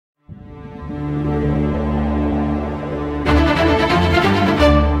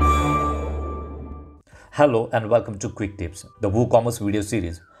Hello and welcome to Quick Tips, the WooCommerce video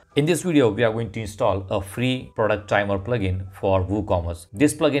series. In this video, we are going to install a free product timer plugin for WooCommerce.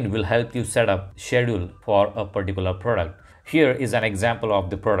 This plugin will help you set up schedule for a particular product. Here is an example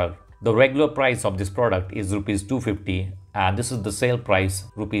of the product. The regular price of this product is rupees 250 and this is the sale price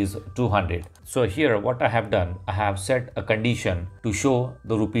rupees 200. So here what I have done, I have set a condition to show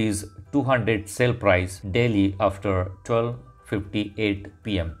the rupees 200 sale price daily after 12:58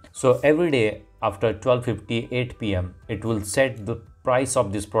 p.m. So every day after 12:58 p.m. it will set the price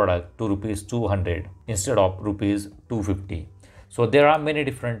of this product to rupees 200 instead of rupees 250. So there are many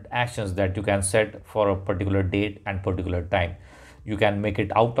different actions that you can set for a particular date and particular time. You can make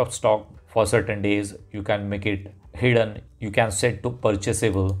it out of stock for certain days, you can make it hidden, you can set to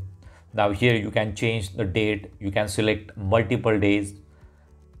purchasable. Now here you can change the date, you can select multiple days,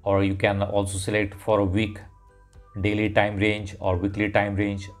 or you can also select for a week, daily time range or weekly time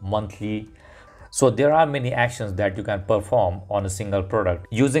range, monthly. So there are many actions that you can perform on a single product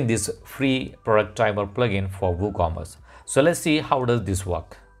using this free product timer plugin for WooCommerce. So let's see how does this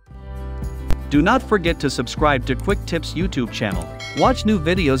work. Do not forget to subscribe to Quick Tips YouTube channel. Watch new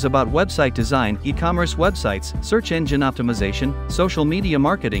videos about website design, e-commerce websites, search engine optimization, social media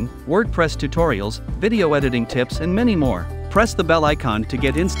marketing, WordPress tutorials, video editing tips and many more. Press the bell icon to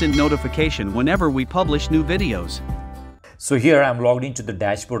get instant notification whenever we publish new videos. So here I'm logged into the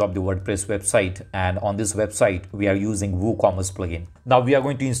dashboard of the WordPress website, and on this website we are using WooCommerce plugin. Now we are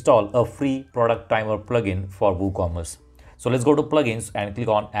going to install a free product timer plugin for WooCommerce. So let's go to plugins and click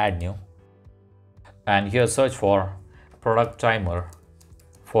on add new. And here search for product timer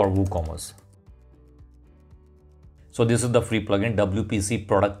for WooCommerce. So this is the free plugin, WPC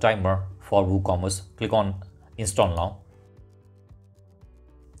product timer for WooCommerce. Click on install now.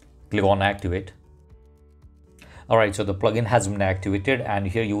 Click on activate. Alright, so the plugin has been activated and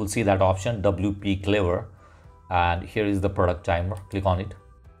here you will see that option WP Clever, and here is the product timer. Click on it.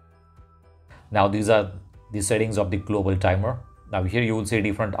 Now these are the settings of the global timer. Now here you will see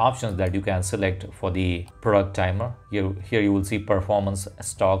different options that you can select for the product timer. Here you will see performance,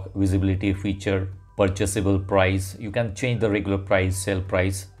 stock, visibility, feature, purchasable, price. You can change the regular price, sale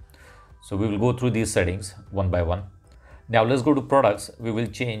price. So we will go through these settings one by one. Now let's go to products. We will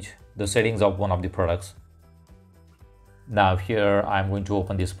change the settings of one of the products. Now here I'm going to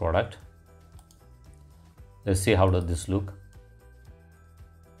open this product. Let's see how does this look.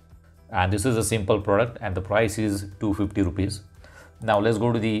 And this is a simple product and the price is 250 rupees. Now let's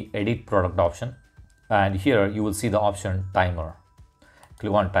go to the edit product option, and here you will see the option timer.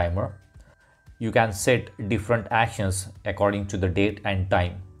 Click on timer. You can set different actions according to the date and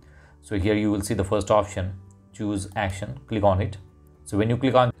time. So here you will see the first option, choose action. Click on it. So when you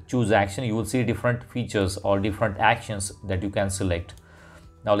click on choose action, you will see different features or different actions that you can select.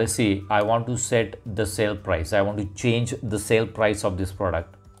 Now let's see, I want to set the sale price. I want to change the sale price of this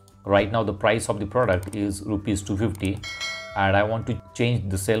product. Right now the price of the product is rupees 250 and I want to change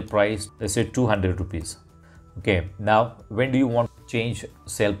the sale price, let's say 200 rupees. Okay, now when do you want to change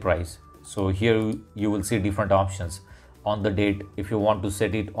sale price? So here you will see different options. On the date, if you want to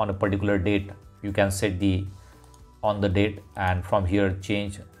set it on a particular date, you can set the on the date, and from here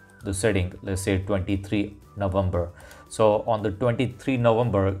change the setting, let's say 23 November. So on the 23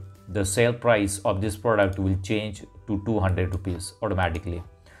 November, the sale price of this product will change to 200 rupees automatically.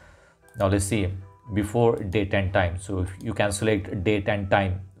 Now let's see before date and time. So if you can select date and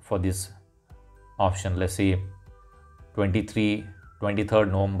time for this option, let's say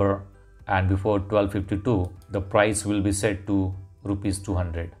 23rd November, and before 12:52 the price will be set to rupees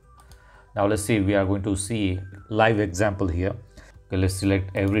 200. Now let's see, we are going to see live example here. Okay, let's select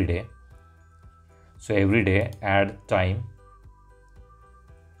every day. So every day add time,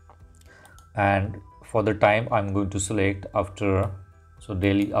 and for the time I'm going to select after, so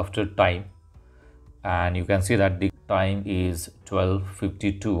daily after time, and you can see that the time is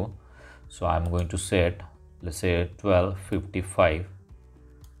 12:52. So I'm going to set, let's say 12:55.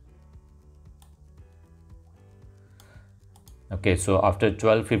 Okay, so after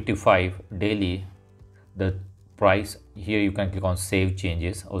 12:55 daily, the price, here you can click on save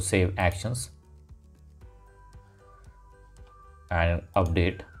changes or save actions and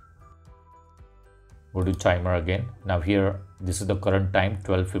update. Go to timer again. Now here this is the current time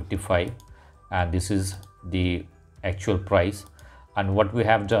 12:55 and this is the actual price, and what we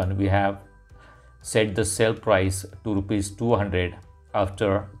have done, we have set the sale price to rupees 200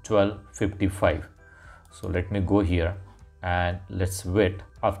 after 12:55. So let me go here and let's wait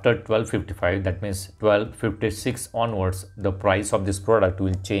after 12:55, that means 12:56 onwards the price of this product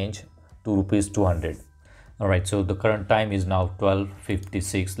will change to rupees 200. Alright, so the current time is now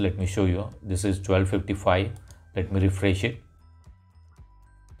 12:56. Let me show you. This is 12:55. Let me refresh it.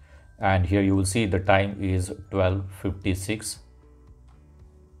 And here you will see the time is 12:56.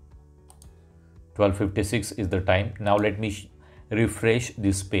 12:56 is the time. Now let me refresh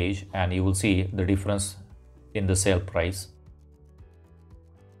this page and you will see the difference in the sale price.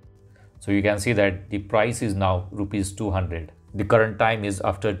 So you can see that the price is now rupees 200. The current time is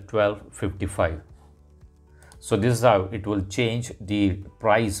after 12:55. So this is how it will change the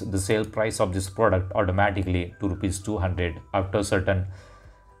price, the sale price of this product automatically to rupees 200 after certain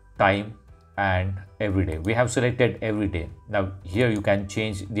time and every day. We have selected every day. Now here you can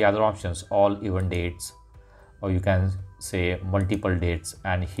change the other options, all even dates, or you can say multiple dates,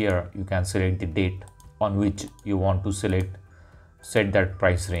 and here you can select the date on which you want to set that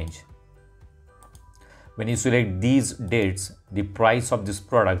price range. When you select these dates, the price of this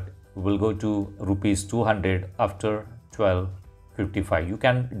product will go to rupees 200 after 12:55. You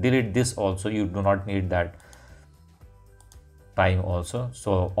can delete this also, you do not need that time also.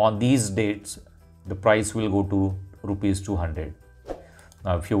 So on these dates the price will go to rupees 200.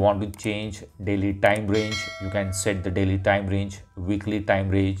 Now if you want to change daily time range, you can set the daily time range, weekly time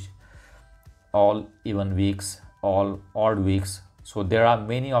range, all even weeks, all odd weeks. So there are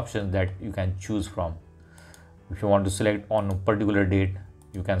many options that you can choose from. If you want to select on a particular date,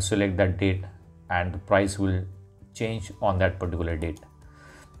 you can select that date and the price will change on that particular date.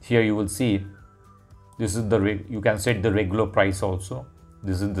 Here you will see this is you can set the regular price also.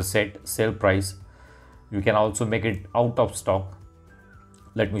 This is the set sale price. You can also make it out of stock.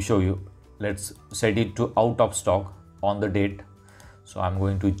 Let me show you. Let's set it to out of stock on the date. So I'm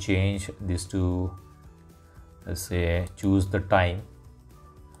going to change this to, let's say, choose the time,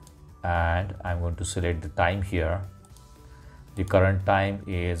 and I'm going to select the time here. The current time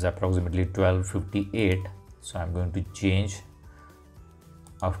is approximately 12:58. So I'm going to change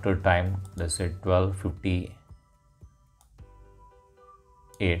after time, let's say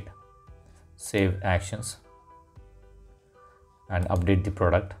 12:58. Save actions and update the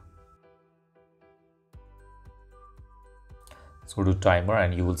product. Let's go to timer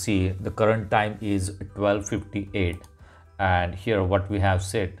and you will see the current time is 12:58, and here what we have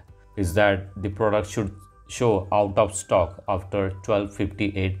set is that the product should show out of stock after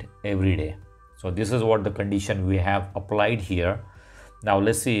 12:58 every day. So this is what the condition we have applied here. Now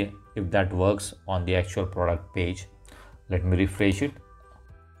let's see if that works on the actual product page. Let me refresh it,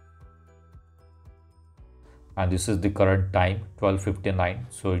 and this is the current time 12:59.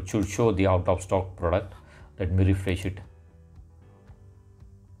 So it should show the out of stock product. Let me refresh it.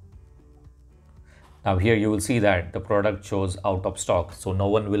 Now here you will see that the product shows out of stock, so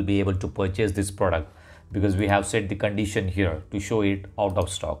no one will be able to purchase this product because we have set the condition here to show it out of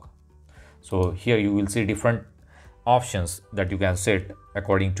stock. So here you will see different options that you can set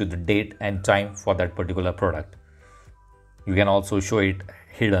according to the date and time for that particular product. You can also show it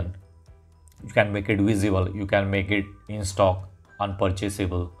hidden. You can make it visible. You can make it in stock,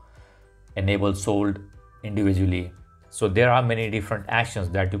 unpurchasable, enable sold individually. So there are many different actions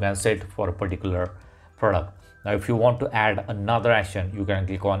that you can set for a particular product. Now if you want to add another action, you can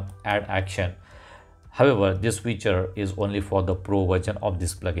click on add action. However, this feature is only for the pro version of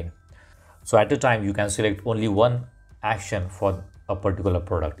this plugin. So at a time you can select only one action for a particular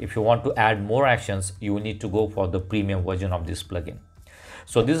product. If you want to add more actions, you will need to go for the premium version of this plugin.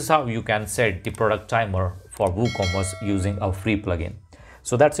 So this is how you can set the product timer for WooCommerce using a free plugin.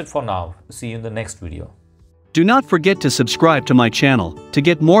 So that's it for now. See you in the next video. Do not forget to subscribe to my channel to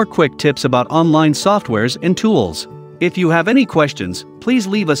get more quick tips about online softwares and tools. If you have any questions, please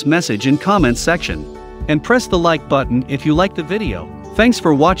leave us message in comments section. And press the like button if you like the video. Thanks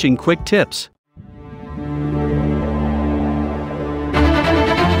for watching Quick Tips.